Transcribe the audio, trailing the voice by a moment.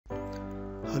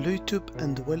Hello YouTube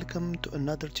and welcome to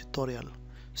another tutorial.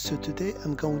 So today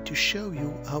I'm going to show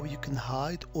you how you can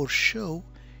hide or show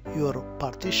your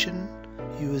partition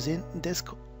using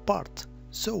Diskpart.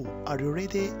 So are you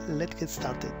ready? Let's get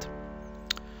started.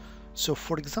 So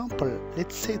for example,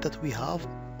 let's say that we have,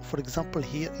 for example,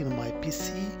 here in my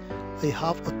PC I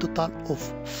have a total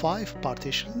of 5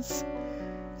 partitions,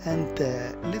 and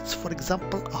let's for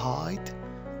example hide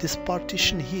this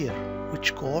partition here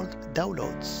which called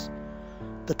downloads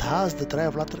that has the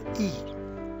drive letter E.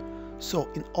 So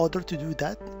in order to do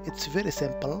that, it's very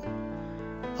simple.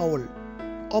 I will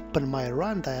open my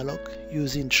run dialog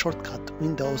using shortcut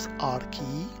Windows R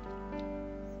key.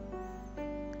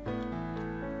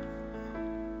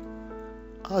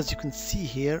 As you can see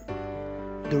here,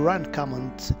 the run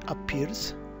command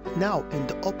appears. Now in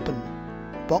the open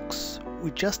box we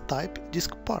just type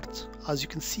Diskpart, as you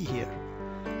can see here.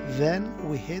 Then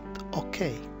we hit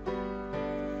OK.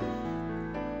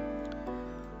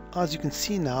 As you can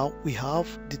see now, we have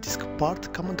the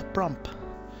Diskpart command prompt.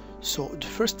 So the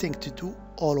first thing to do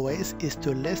always is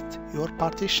to list your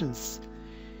partitions.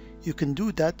 You can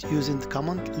do that using the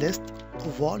command list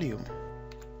volume.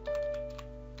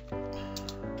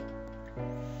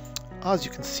 As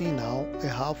you can see now, I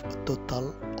have a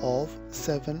total of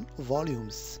 7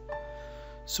 volumes.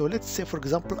 So let's say for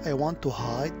example I want to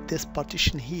hide this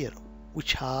partition here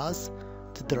which has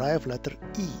the drive letter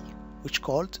E, which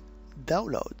called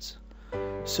downloads.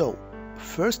 So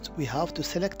first we have to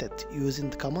select it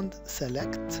using the command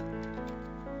select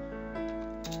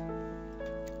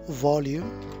volume,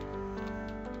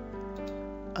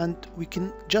 and we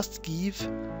can just give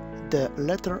the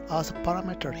letter as a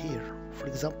parameter here, for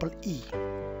example E.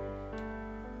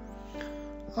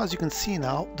 As you can see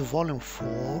now, the volume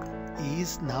 4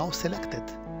 is now selected.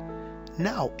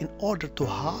 Now in order to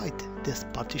hide this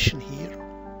partition here,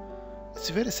 it's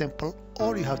very simple.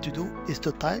 All you have to do is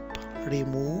to type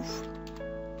remove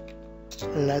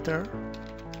letter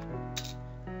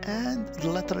and the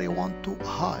letter you want to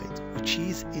hide, which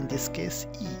is in this case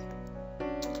E.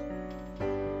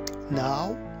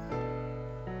 Now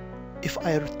if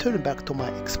I return back to my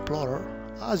Explorer,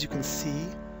 as you can see,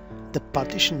 the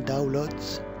partition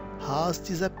downloads has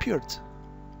disappeared.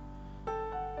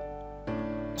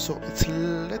 So it's a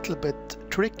little bit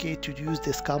tricky to use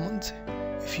this command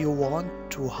if you want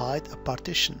to hide a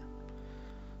partition.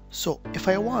 So if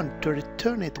I want to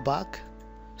return it back,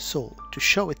 so to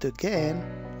show it again,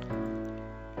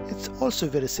 it's also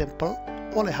very simple.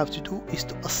 All I have to do is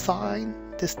to assign.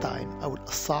 This time I will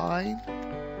assign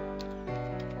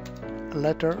a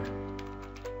letter,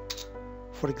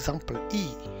 for example E.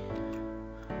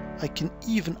 I can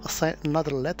even assign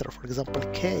another letter, for example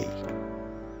K.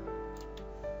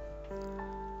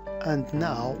 And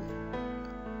now,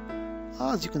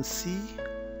 as you can see,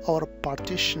 our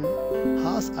partition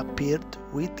has appeared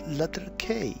with letter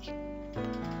K.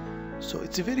 So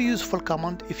it's a very useful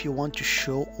command if you want to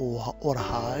show or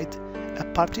hide a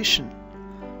partition.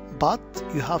 But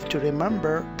you have to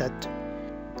remember that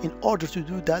in order to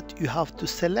do that, you have to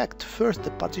select first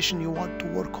the partition you want to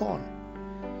work on.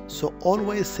 So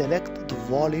always select the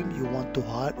volume you want to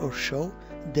hide or show,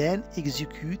 then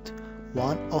execute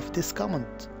one of this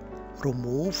command.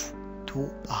 Remove to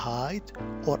hide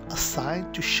or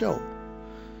assign to show.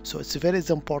 So it's very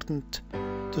important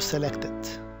to select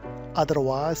it,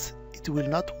 otherwise it will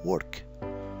not work.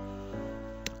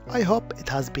 I hope it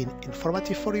has been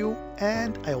informative for you,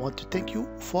 and I want to thank you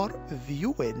for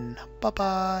viewing. Bye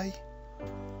bye.